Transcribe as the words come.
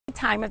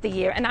time of the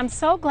year, and I'm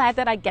so glad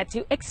that I get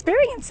to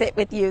experience it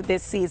with you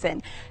this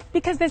season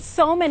because there's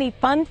so many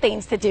fun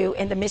things to do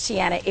in the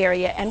Michiana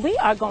area, and we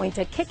are going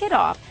to kick it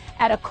off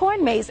at a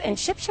corn maze in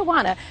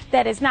Shipshewana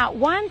that is not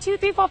 1, 2,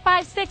 3, 4,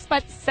 5, 6,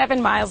 but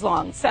 7 miles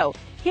long. So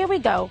here we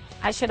go.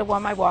 I should have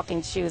worn my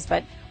walking shoes,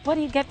 but what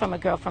do you get from a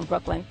girl from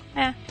Brooklyn?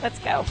 Let's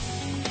go.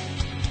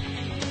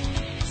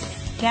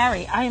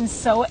 Gary, I am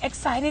so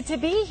excited to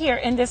be here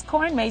in this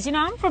corn maze. You know,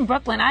 I'm from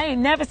Brooklyn. I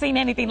ain't never seen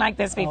anything like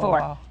this before.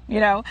 Oh, wow.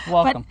 You know,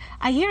 welcome.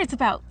 But I hear it's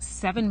about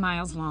 7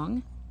 miles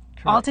long.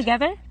 Correct.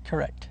 Altogether?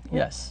 Correct,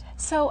 yes.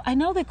 So I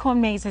know the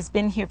corn maze has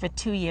been here for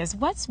 2 years.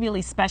 What's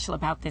really special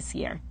about this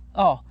year?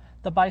 Oh,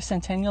 the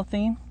bicentennial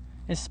theme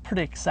is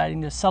pretty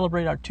exciting to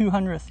celebrate our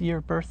 200th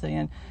year birthday,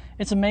 and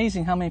it's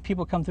amazing how many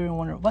people come through and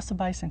wonder, what's the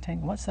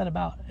bicentennial? What's that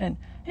about? And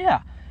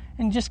yeah,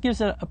 and just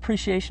gives an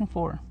appreciation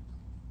for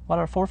what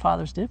our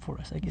forefathers did for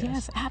us, I guess.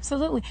 Yes,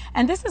 absolutely.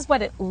 And this is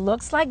what it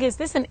looks like. Is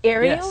this an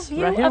aerial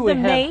view right here of the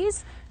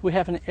maze? We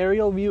have an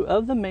aerial view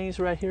of the maze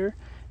right here,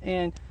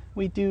 and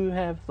we do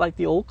have like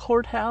the old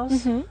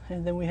courthouse, and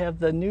then we have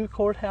the new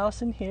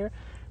courthouse in here,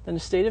 then the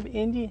state of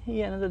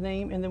Indiana, the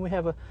name, and then we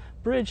have a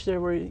bridge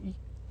there where you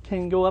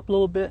can go up a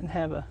little bit and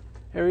have a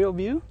aerial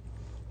view.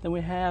 Then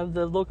we have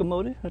the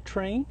locomotive, a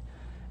train,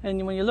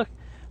 and when you look,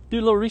 do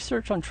a little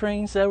research on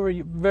trains. That were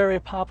a very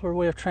popular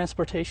way of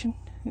transportation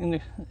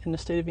in the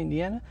state of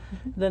Indiana.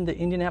 Then the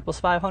Indianapolis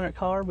 500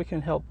 car, we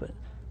can help but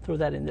throw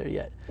that in there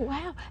yet.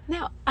 Wow.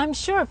 Now, I'm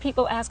sure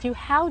people ask you,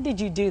 how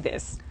did you do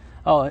this?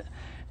 Oh,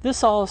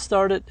 this all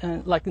started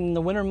like in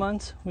the winter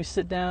months. We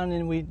sit down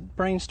and we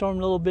brainstorm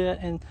a little bit,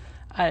 and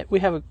we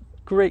have a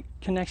great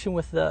connection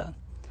with the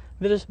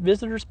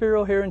Visitors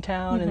Bureau here in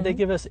town, and they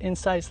give us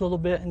insights a little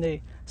bit, and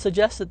they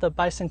suggested the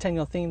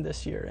bicentennial theme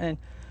this year. And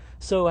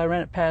so I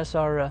ran it past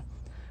our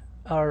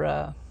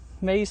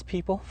maze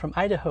people from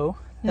Idaho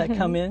that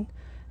come in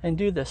and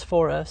do this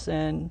for us,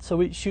 and so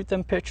we shoot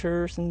them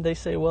pictures, and they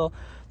say, well,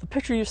 the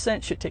picture you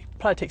sent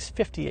probably takes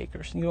 50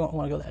 acres, and you don't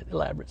want to go that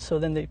elaborate. So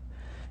then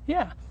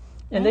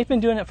and they've been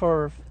doing it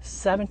for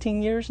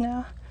 17 years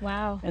now.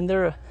 Wow. And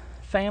they're a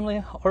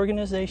family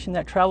organization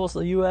that travels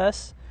the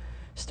U.S.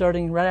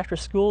 starting right after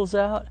school's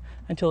out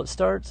until it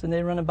starts, and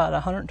they run about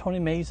 120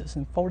 mazes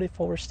in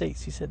 44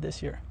 states, he said,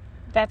 this year.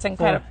 That's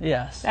incredible.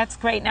 Yes. That's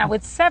great. Now,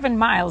 with 7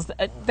 miles,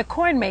 the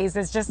corn maze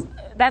is just,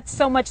 that's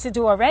so much to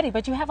do already,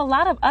 but you have a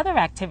lot of other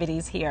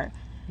activities here.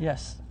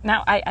 Yes.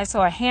 Now, I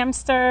saw a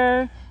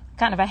hamster,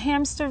 kind of a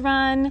hamster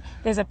run.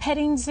 There's a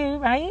petting zoo,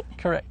 right?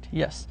 Correct,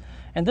 yes.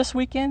 And this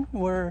weekend,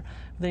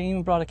 they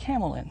even brought a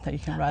camel in that you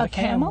can ride a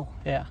camel.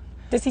 Yeah.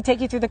 Does he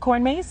take you through the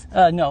corn maze?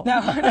 No. No,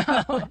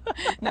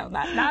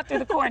 not through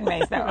the corn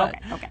maze. No.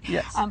 Right. Okay.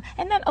 Yes.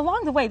 And then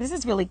along the way, this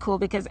is really cool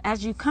because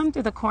as you come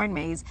through the corn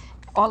maze,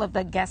 all of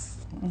the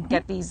guests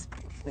get these,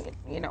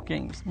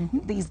 games.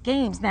 These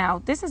games.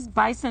 Now, this is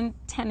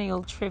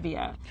bicentennial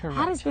trivia. Correct.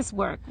 How does this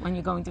work when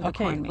you're going through the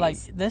corn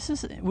maze?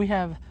 Like we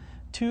have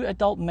 2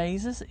 adult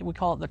mazes. We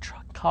call it the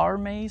car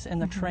maze and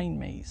the train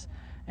maze.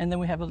 And then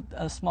we have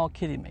a small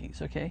kiddie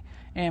maze, okay?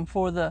 And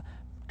for the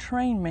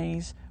train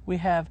maze, we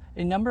have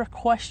a number of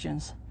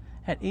questions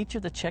at each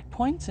of the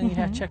checkpoints, and you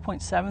have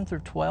checkpoints 7 through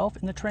 12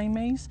 in the train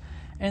maze.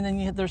 And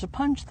then there's a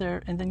punch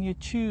there, and then you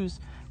choose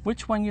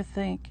which one you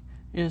think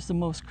is the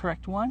most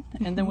correct one.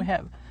 And then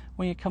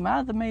when you come out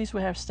of the maze,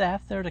 we have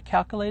staff there to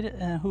calculate it,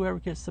 and whoever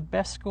gets the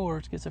best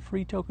scores gets a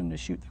free token to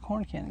shoot the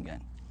corn cannon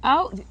gun.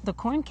 Oh, the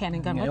corn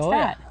cannon gun. What's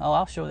that? Yeah. Oh,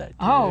 I'll show that.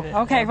 Oh,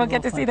 okay. We'll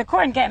get to see the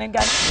corn cannon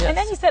gun. Yes. And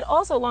then you said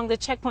also along the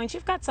checkpoints,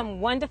 you've got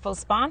some wonderful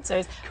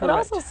sponsors, but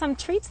also some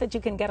treats that you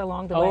can get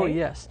along the way. Oh,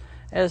 yes.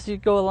 As you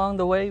go along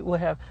the way, we'll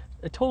have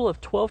a total of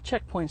 12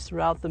 checkpoints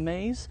throughout the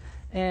maze.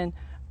 And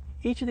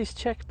each of these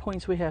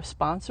checkpoints, we have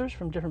sponsors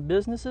from different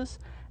businesses,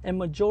 and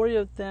majority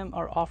of them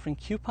are offering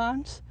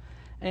coupons.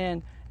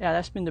 And yeah,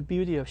 that's been the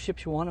beauty of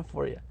Shipshewana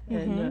for you.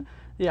 And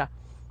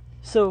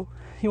so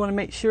you want to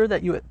make sure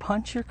that you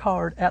punch your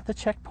card at the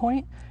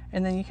checkpoint,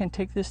 and then you can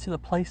take this to the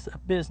place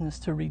of business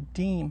to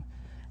redeem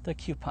the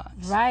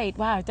coupons. Right.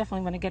 Wow, I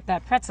definitely want to get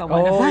that pretzel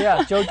one. Oh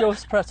yeah,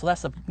 JoJo's pretzel.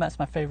 That's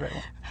my favorite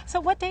one.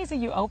 So what days are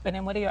you open,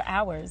 and what are your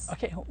hours?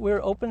 Okay,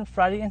 we're open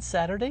Friday and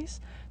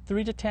Saturdays,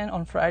 3 to 10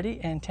 on Friday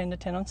and 10 to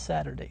 10 on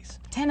Saturdays.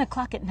 10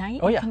 o'clock at night?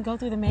 Oh, yeah. You can go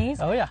through the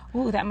maze? Oh, yeah.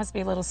 Ooh, that must be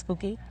a little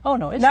spooky. Oh,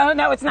 no.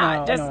 No, it's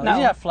not. No.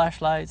 You have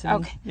flashlights.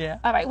 And, okay. Yeah.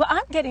 All right. Well,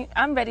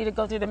 I'm ready to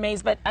go through the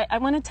maze, but I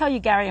want to tell you,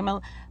 Gary, I'm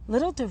a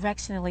little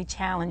directionally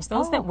challenged.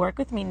 Those that work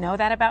with me know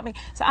that about me.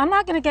 So I'm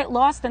not going to get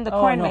lost in the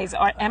corn maze,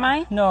 or am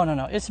I? No.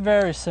 It's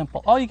very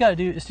simple. All you got to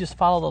do is just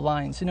follow the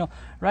lines.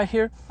 Right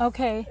here.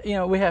 Okay.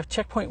 We have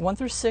checkpoint 1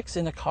 through 6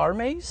 in the car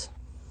maze.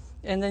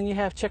 And then you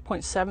have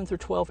checkpoint 7 through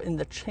 12 in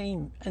the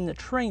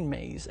train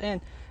maze.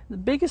 And the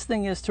biggest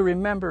thing is to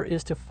remember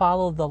is to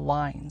follow the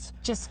lines.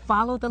 Just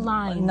follow the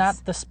lines. Not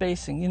the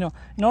spacing.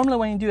 Normally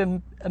when you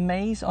do a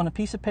maze on a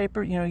piece of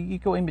paper, you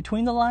go in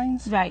between the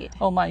lines. Right.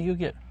 Oh my, you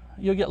get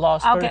you'll get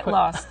lost. I'll very get quick.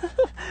 lost.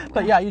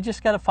 But yeah, you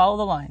just got to follow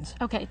the lines.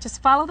 Okay,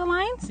 just follow the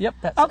lines? Yep,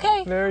 that's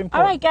okay. very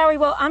important. All right, Gary,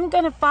 well, I'm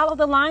going to follow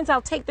the lines.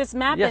 I'll take this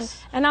map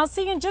and I'll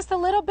see you in just a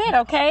little bit,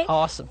 okay?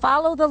 Awesome.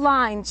 Follow the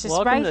lines just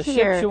welcome right to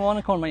here.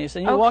 Shipshewana corn maze.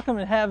 And you're welcome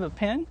to have a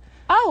pen.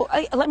 Oh,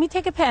 let me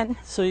take a pen.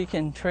 So you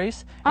can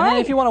trace. All And then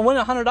right. if you want to win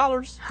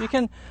 $100, you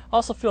can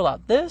also fill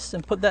out this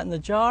and put that in the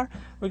jar.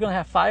 We're going to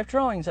have 5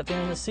 drawings at the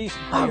end of the season.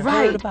 All You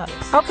right. heard about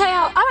us. Okay,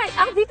 all right,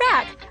 I'll be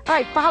back. All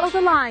right, follow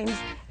the lines.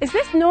 Is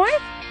this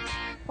north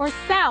or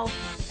south?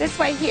 This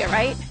way here,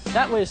 right?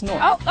 That way is north.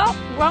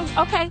 Oh, wrong.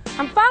 Okay,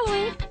 I'm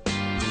following.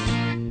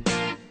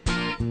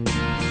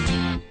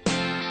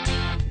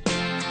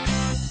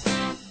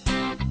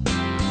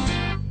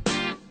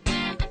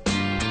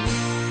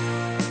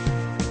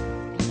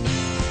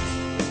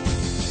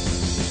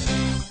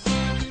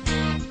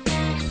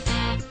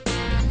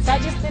 So I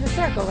just did a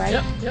circle,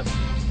 right? Yep.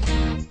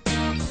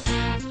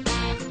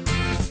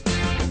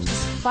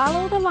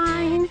 Follow the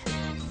line.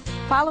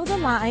 Follow the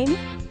line.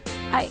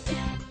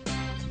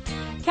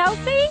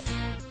 Kelsey?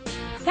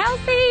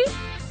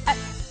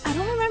 I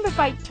don't remember if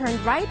I turned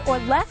right or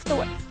left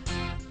or...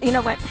 You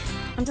know what?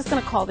 I'm just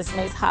going to call this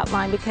maze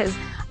hotline because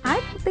I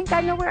don't think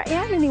I know where I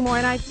am anymore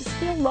and I just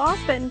feel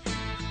lost and...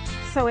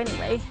 So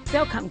anyway,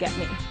 they'll come get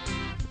me.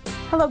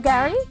 Hello,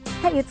 Gary?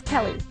 Hey, it's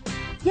Kelly.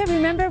 Yeah,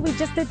 remember we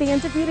just did the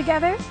interview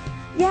together?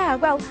 Yeah,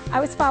 well, I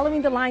was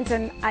following the lines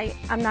and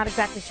I'm not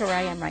exactly sure where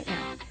I am right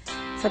now.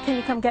 So can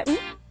you come get me?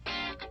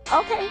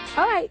 Okay,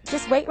 all right,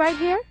 just wait right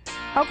here.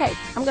 Okay,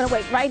 I'm gonna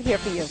wait right here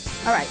for you.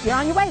 All right, you're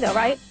on your way though,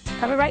 right?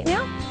 Coming right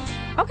now?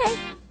 Okay,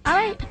 all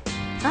right.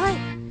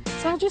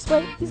 So I'll just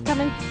wait, he's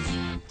coming.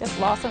 Just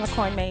lost in a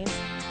corn maze.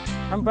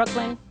 From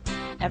Brooklyn.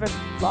 Ever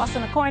lost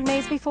in a corn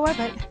maze before,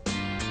 but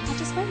I'll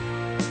just wait.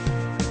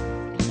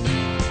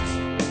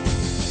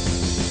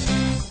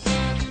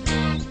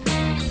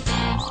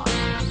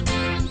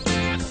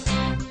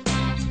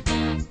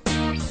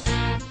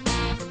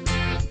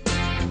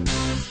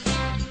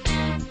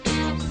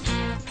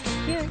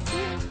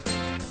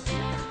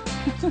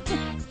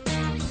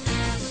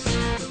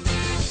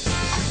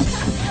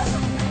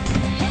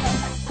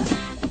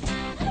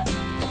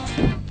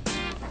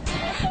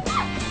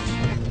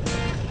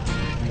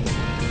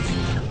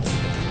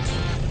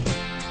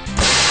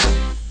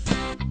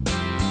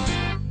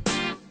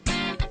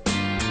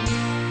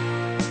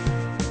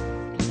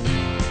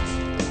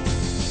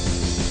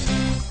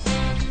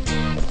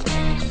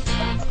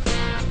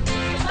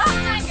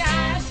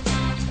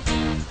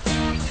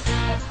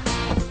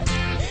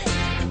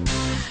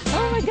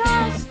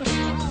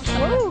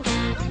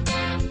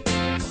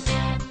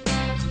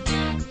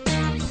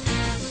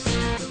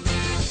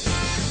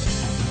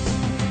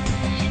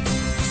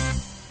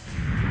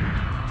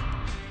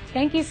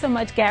 Thank you so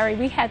much, Gary.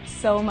 We had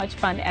so much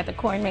fun at the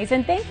corn maze.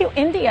 And thank you,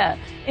 India.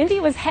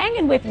 India was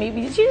hanging with me.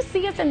 Did you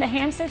see us in the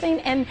hamster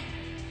thing? And,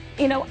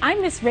 you know, I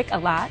miss Rick a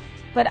lot.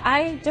 But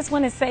I just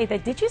want to say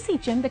that, did you see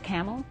Jim the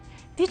camel?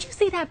 Did you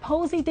see that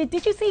pose he did?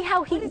 Did you see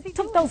how he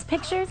took those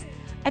pictures?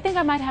 I think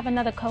I might have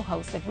another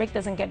co-host if Rick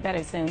doesn't get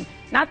better soon.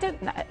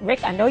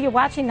 Rick, I know you're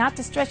watching, not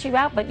to stress you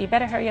out, but you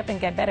better hurry up and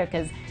get better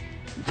because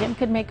Jim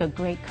could make a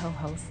great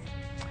co-host.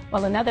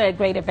 Well, another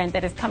great event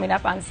that is coming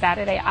up on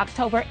Saturday,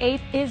 October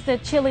 8th, is the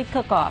chili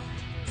cook-off.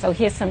 So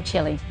here's some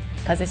chili,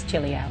 because it's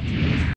chilly out.